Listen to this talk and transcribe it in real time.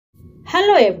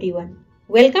Hello everyone,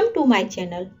 welcome to my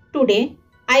channel. Today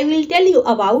I will tell you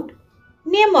about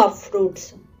name of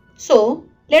fruits. So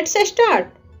let's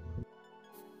start.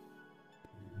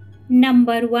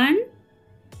 Number 1.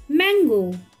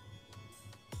 Mango.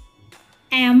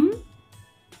 M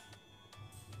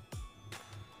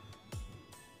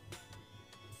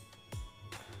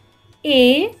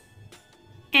A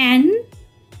N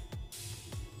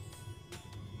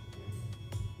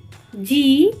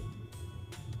G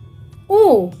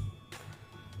O.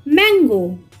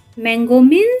 Mango. Mango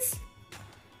means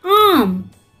arm.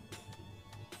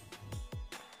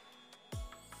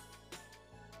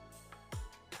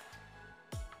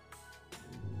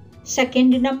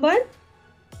 Second number,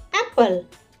 apple.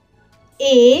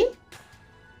 A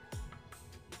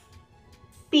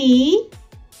P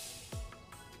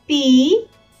P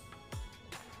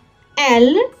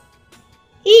L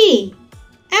E.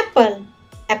 Apple.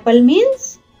 Apple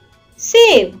means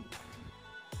save.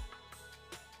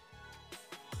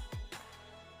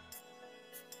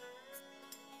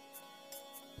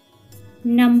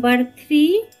 Number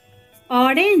 3.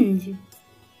 Orange.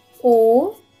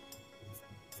 O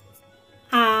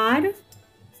R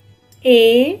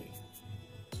A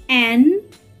N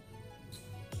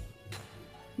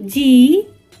G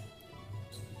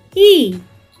E.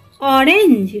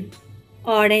 Orange.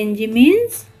 Orange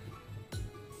means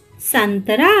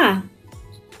santara.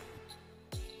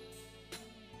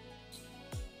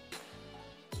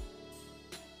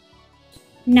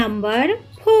 Number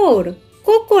 4.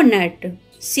 Coconut.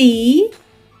 C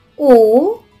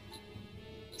O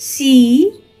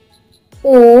C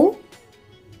O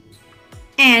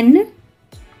N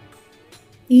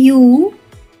U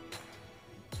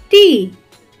T.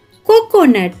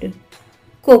 Coconut.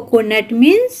 Coconut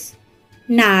means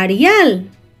nariyal.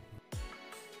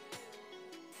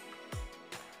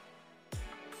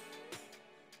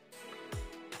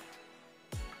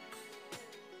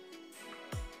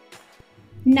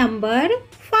 Number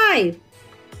 5.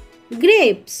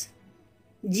 Grapes.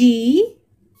 G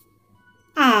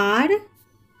R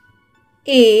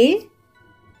A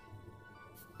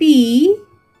P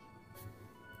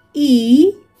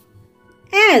E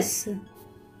S.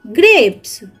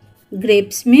 Grapes.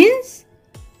 Grapes means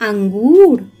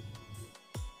angur.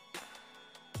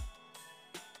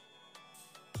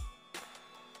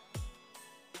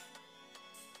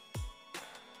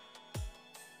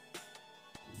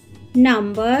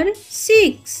 Number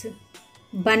 6.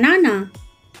 Banana.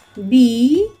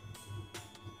 B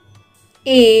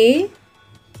A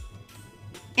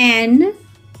N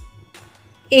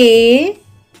A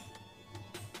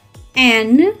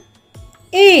N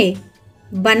A.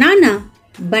 Banana.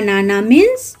 Banana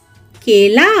means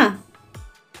kela.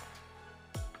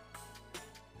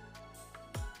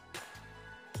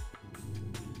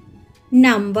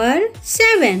 Number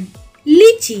 7.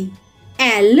 Lychee.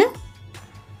 L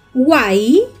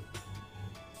Y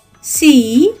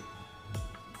C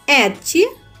H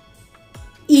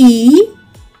E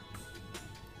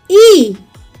E.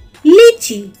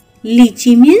 Lychee.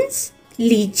 Lychee means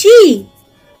lychee.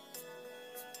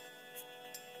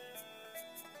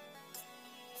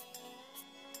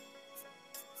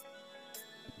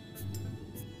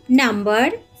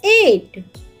 Number 8.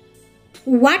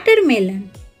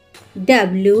 Watermelon.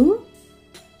 W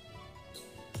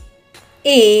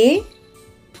A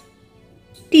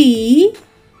T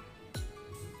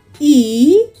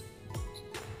E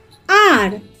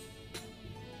R.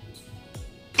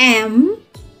 M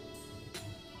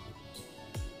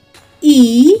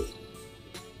E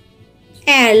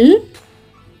L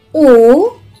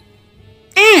O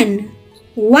N.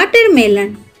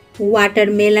 Watermelon.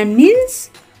 Watermelon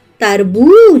means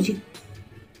tarbooj.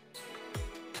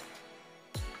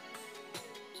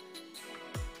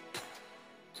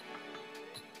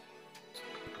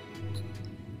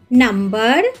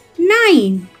 Number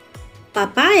 9.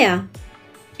 Papaya.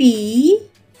 P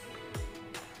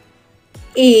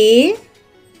A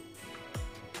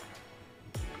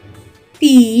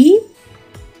P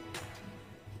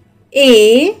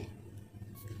A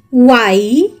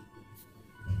Y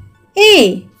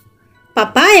A.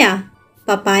 Papaya.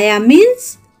 Papaya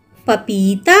means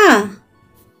papita.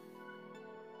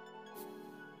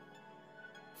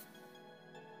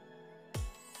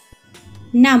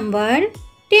 Number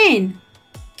 10.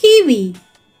 Kiwi.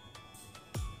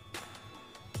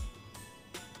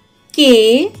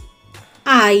 K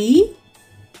I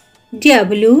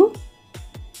W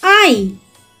I.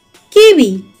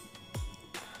 Kiwi.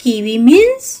 Kiwi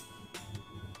means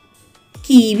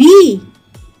kiwi.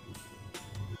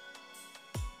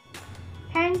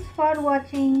 Thanks for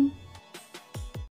watching.